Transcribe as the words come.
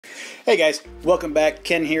Hey guys, welcome back.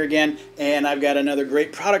 Ken here again, and I've got another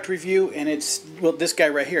great product review, and it's, well, this guy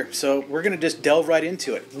right here. So we're gonna just delve right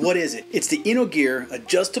into it. What is it? It's the InnoGear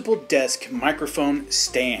adjustable desk microphone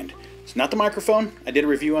stand. It's not the microphone. I did a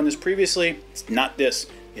review on this previously. It's not this.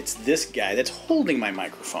 It's this guy that's holding my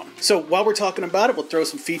microphone. So while we're talking about it, we'll throw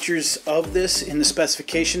some features of this in the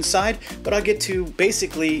specification side, but I'll get to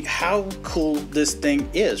basically how cool this thing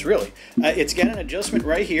is, really. It's got an adjustment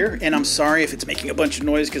right here, and I'm sorry if it's making a bunch of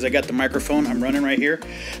noise because I got the microphone, I'm running right here.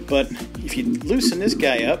 But if you loosen this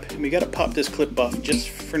guy up, and we gotta pop this clip off just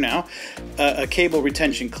for now, a cable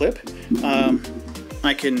retention clip.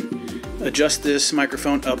 I can adjust this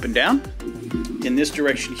microphone up and down in this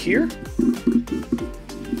direction here.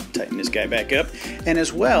 Tighten this guy back up, and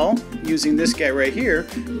as well, using this guy right here,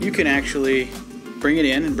 you can actually bring it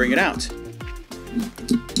in and bring it out.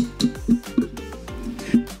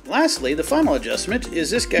 Lastly, the final adjustment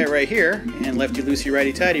is this guy right here, and lefty loosey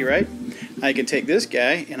righty tighty, right? I can take this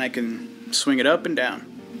guy and I can swing it up and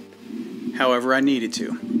down however I needed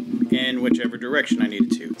to, in whichever direction I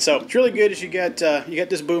needed to. So it's really good as you got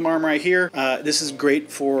this boom arm right here. This is great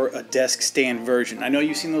for a desk stand version. I know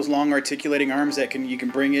you've seen those long articulating arms that you can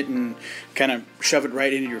bring it and kind of shove it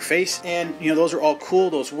right into your face, and you know, those are all cool,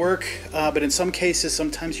 those work, but in some cases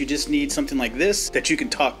sometimes you just need something like this that you can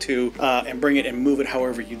talk to and bring it and move it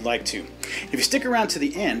however you'd like to. If you stick around to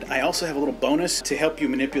the end, I also have a little bonus to help you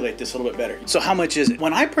manipulate this a little bit better. So how much is it?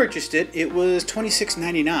 When I purchased it, it was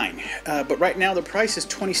 $26.99, but right now the price is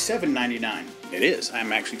 $27.99. It is.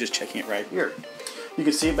 I'm actually just checking it right here. You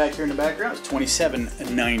can see it back here in the background. It's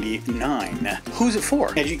 $27.99. Who's it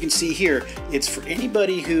for? As you can see here, it's for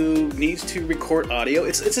anybody who needs to record audio.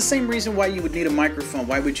 It's the same reason why you would need a microphone.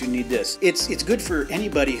 Why would you need this? It's good for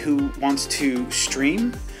anybody who wants to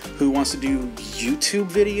stream, who wants to do YouTube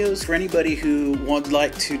videos, for anybody who would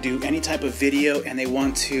like to do any type of video and they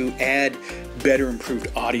want to add better improved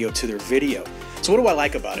audio to their video. So what do I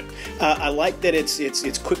like about it? I like that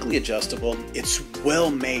it's quickly adjustable. It's well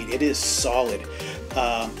made. It is solid.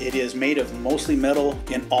 It is made of mostly metal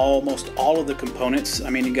in almost all of the components. I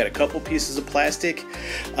mean, you got a couple pieces of plastic,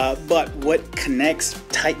 but what connects,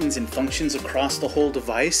 tightens, and functions across the whole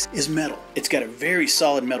device is metal. It's got a very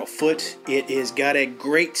solid metal foot. It has got a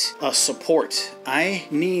great support. I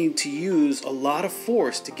need to use a lot of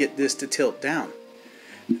force to get this to tilt down.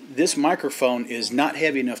 This microphone is not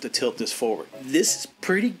heavy enough to tilt this forward. This is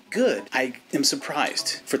pretty good. I am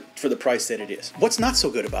surprised for the price that it is. What's not so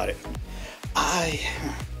good about it? I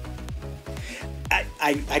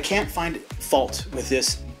can't find fault with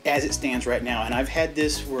this as it stands right now, and I've had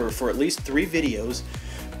this for at least 3 videos,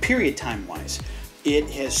 period time-wise. It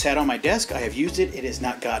has sat on my desk. I have used it. It has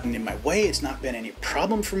not gotten in my way. It's not been any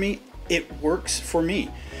problem for me. It works for me.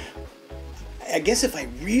 I guess if I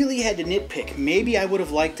really had to nitpick, maybe I would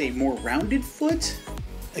have liked a more rounded foot.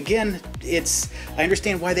 Again, I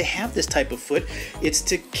understand why they have this type of foot. It's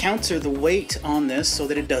to counter the weight on this so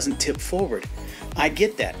that it doesn't tip forward. I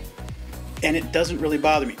get that, and it doesn't really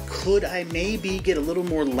bother me. Could I maybe get a little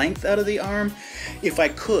more length out of the arm? If I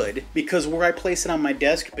could, because where I place it on my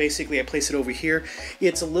desk, basically I place it over here,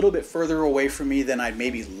 it's a little bit further away from me than I'd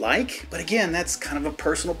maybe like, but again, that's kind of a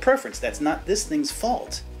personal preference. That's not this thing's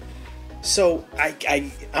fault. So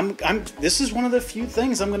this is one of the few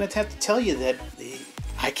things I'm going to have to tell you that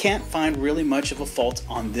I can't find really much of a fault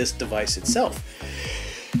on this device itself.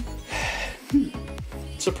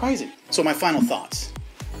 Surprising. So my final thoughts.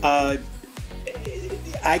 I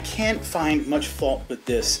can't find much fault with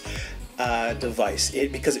this device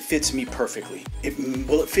because it fits me perfectly.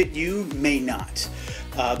 Will it fit you? May not.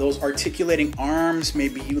 Those articulating arms,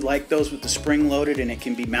 maybe you like those with the spring loaded and it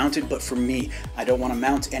can be mounted, but for me, I don't want to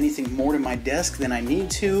mount anything more to my desk than I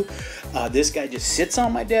need to. This guy just sits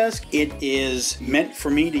on my desk. It is meant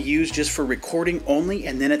for me to use just for recording only,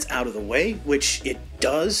 and then it's out of the way, which it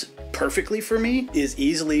does perfectly for me, is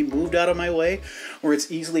easily moved out of my way, or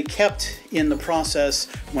it's easily kept in the process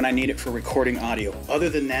when I need it for recording audio. Other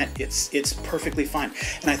than that, it's perfectly fine.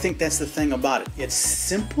 And I think that's the thing about it. It's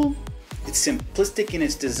simple. It's simplistic in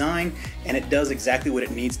its design, and it does exactly what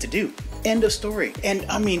it needs to do. End of story. And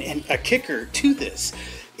I mean, and a kicker to this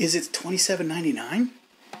is it's $27.99,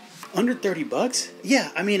 under 30 bucks.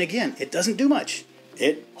 Yeah, I mean, again, it doesn't do much.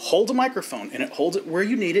 It holds a microphone, and it holds it where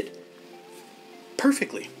you need it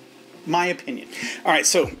perfectly. My opinion. All right,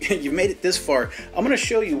 so you've made it this far. I'm going to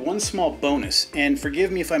show you one small bonus, and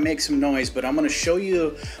forgive me if I make some noise, but I'm going to show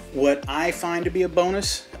you what I find to be a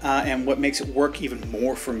bonus and what makes it work even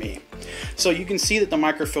more for me. So you can see that the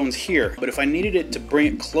microphone's here, but if I needed it to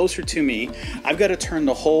bring it closer to me, I've got to turn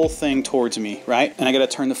the whole thing towards me, right? And I got to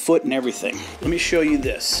turn the foot and everything. Let me show you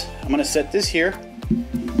this. I'm going to set this here,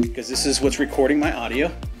 because because this is what's recording my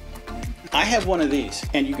audio. I have one of these,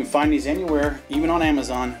 and you can find these anywhere, even on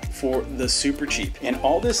Amazon, for the super cheap. And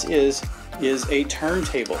all this is a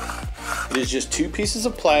turntable. It is just two pieces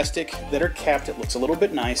of plastic that are capped. It looks a little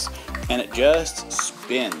bit nice, and it just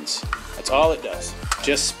spins. That's all it does,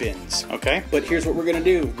 just spins, okay? But here's what we're gonna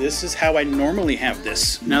do. This is how I normally have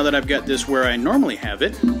this. Now that I've got this where I normally have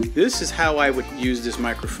it, this is how I would use this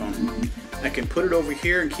microphone. I can put it over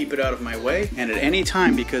here and keep it out of my way, and at any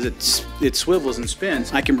time, because it swivels and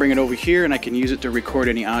spins, I can bring it over here and I can use it to record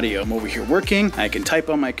any audio. I'm over here working, I can type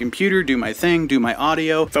on my computer, do my thing, do my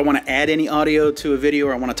audio. If I want to add any audio to a video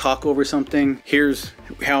or I want to talk over something, here's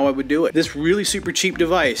how I would do it. This really super cheap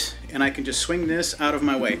device, and I can just swing this out of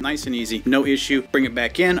my way. Nice and easy, no issue. Bring it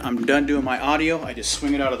back in, I'm done doing my audio, I just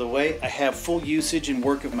swing it out of the way. I have full usage and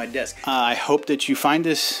work of my desk. I hope that you find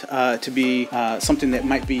this to be something that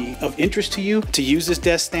might be of interest to you, to use this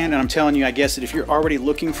desk stand. And I'm telling you, I guess that if you're already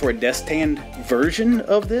looking for a desk stand version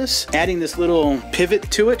of this, adding this little pivot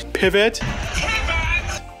to it,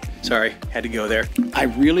 sorry, had to go there. I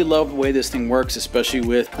really love the way this thing works, especially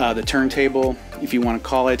with the turntable, if you want to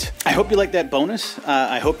call it. I hope you like that bonus.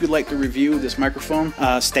 I hope you like the review of this microphone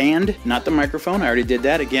stand, not the microphone. I already did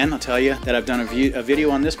that. Again, I'll tell you that I've done a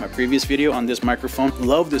video on this, my previous video on this microphone.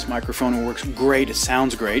 Love this microphone. It works great. It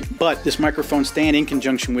sounds great. But this microphone stand in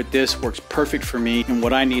conjunction with this works perfect for me and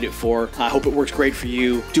what I need it for. I hope it works great for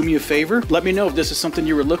you. Do me a favor. Let me know if this is something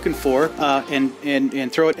you were looking for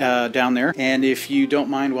and throw it down there. And if you don't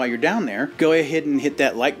mind while you're down there, go ahead and hit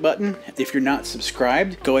that like button. If you're not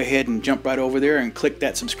subscribed, go ahead and jump right over there and click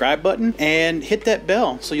that subscribe button and hit that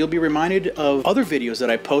bell so you'll be reminded of other videos that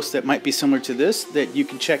I post that might be similar to this that you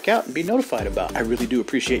can check out and be notified about. I really do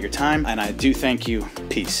appreciate your time, and I do thank you.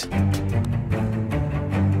 Peace.